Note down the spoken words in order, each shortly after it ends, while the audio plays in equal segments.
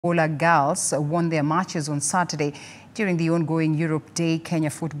Ola girls won their matches on Saturday during the ongoing Europe Day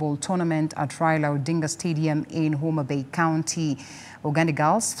Kenya football tournament at Raila Odinga Stadium in Homa Bay County. Ogande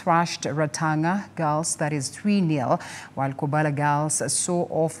girls thrashed Ratanga girls, that is 3-0, while Kobala girls saw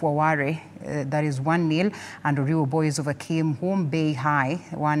off Waware, that is 1-0, and Oriwo boys overcame Home Bay High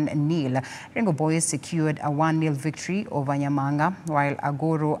 1-0. Ringo boys secured a 1-0 victory over Nyamanga, while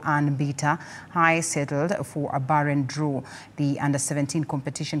Agoro and Beta High settled for a barren draw. The under-17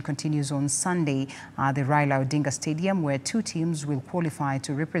 competition continues on Sunday at the Raila Odinga Stadium, where two teams will qualify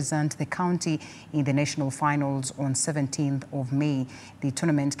to represent the county in the national finals on 17th of May. The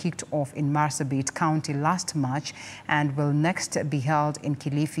tournament kicked off in Marsabit County last March and will next be held in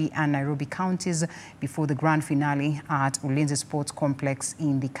Kilifi and Nairobi counties before the grand finale at Ulinzi Sports Complex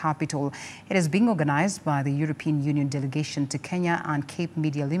in the capital. It is being organized by the European Union delegation to Kenya and Cape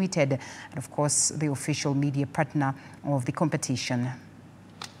Media Limited, and of course the official media partner of the competition.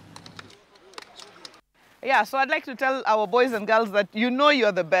 Yeah, so I'd like to tell our boys and girls that you know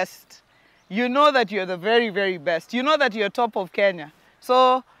you're the best. You know that you're the very, very best. You know that you're top of Kenya.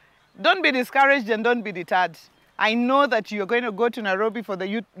 So don't be discouraged and don't be deterred. I know that you're going to go to Nairobi for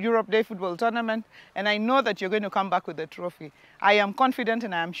the Europe Day football tournament, and I know that you're going to come back with the trophy. I am confident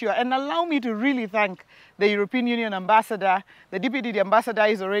and I am sure. And allow me to really thank the European Union ambassador. The deputy ambassador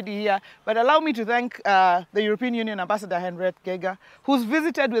is already here, but allow me to thank the European Union ambassador, Henriette Gega, who's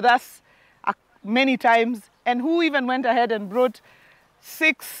visited with us many times and who even went ahead and brought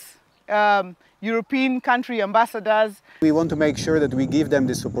 6 European country ambassadors. We want to make sure that we give them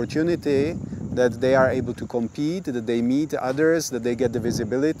this opportunity, that they are able to compete, that they meet others, that they get the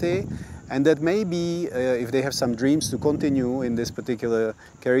visibility, and that maybe if they have some dreams to continue in this particular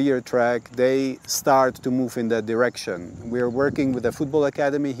career track, they start to move in that direction. We're working with a football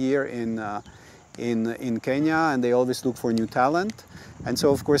academy here in Kenya, and they always look for new talent. And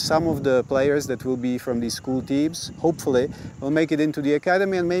so, of course, some of the players that will be from these school teams, hopefully, will make it into the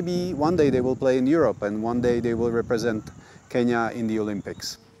academy, and maybe one day they will play in Europe, and one day they will represent Kenya in the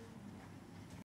Olympics.